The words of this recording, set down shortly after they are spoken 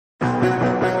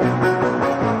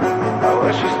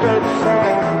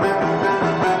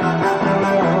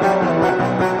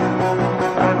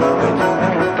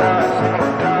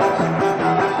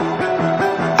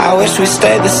I wish we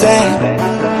stayed the same.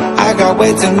 I got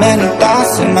way too many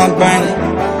thoughts in my brain,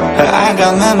 but I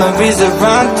got memories that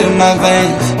run through my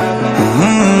veins.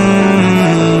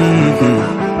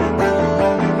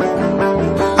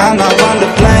 I'm not one to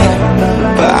blame,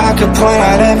 but I could point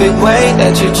out every way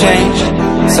that you changed.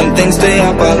 Some things stay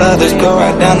up while others go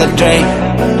right down the drain.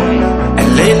 And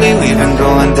lately we've been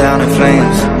going down in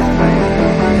flames.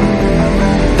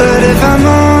 But if I'm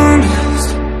honest,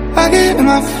 I get in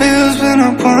my feels when I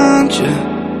want you.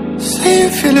 Say you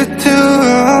feel it too,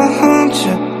 I'll haunt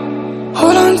you.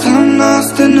 Hold on till I'm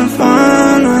lost in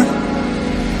Nirvana.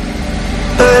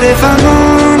 But if I'm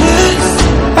honest,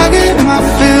 I get in my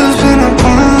feels when I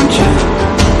want you.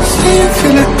 Say you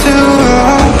feel it too,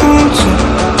 I'll haunt you.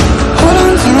 Hold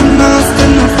on till I'm lost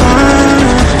in Nirvana.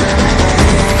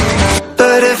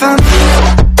 But if I'm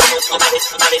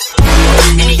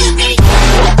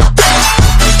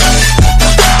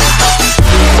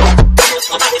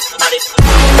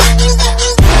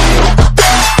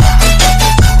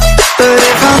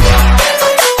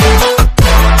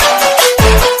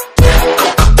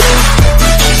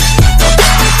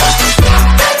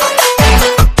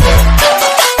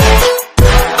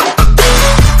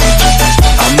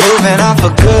for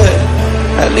good,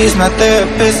 at least my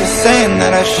therapist is saying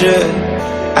that I should.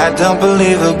 I don't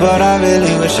believe her, but I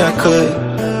really wish I could.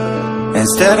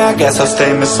 Instead, I guess I'll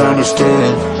stay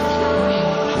misunderstood.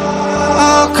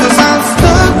 Oh, 'cause I'm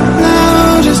stuck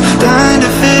now, just trying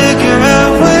to figure a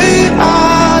way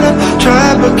out. I've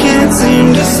tried but can't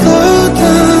seem to slow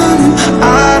down.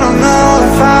 I don't know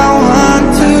if I want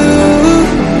to.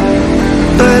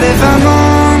 But if I'm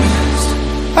honest,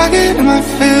 I get in my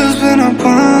feels when I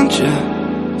want you.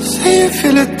 Say you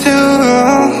feel it too,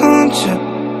 I'll haunt you.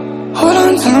 Hold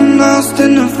on till I'm lost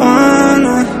in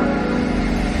Nirvana.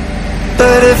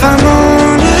 But if I'm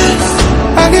honest,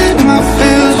 I get in my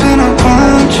feels when I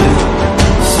want you.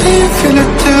 Say you feel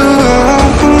it too,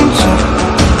 I'll haunt you.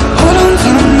 Hold on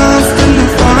till I'm lost in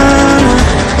Nirvana.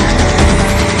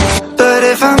 But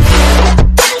if I'm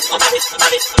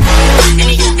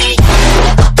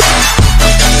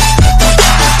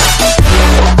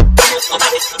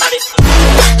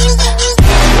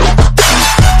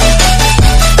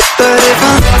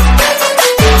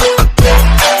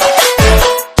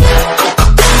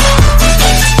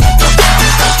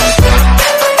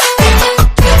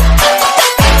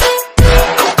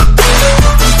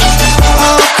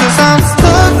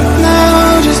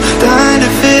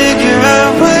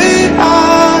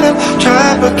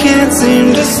can't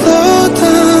seem to slow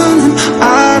down.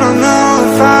 I don't know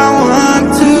if I want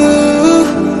to.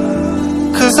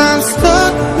 'Cause I'm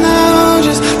stuck now,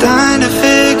 just trying to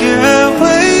figure a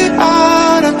way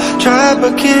out. I've tried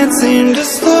but can't seem to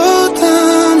slow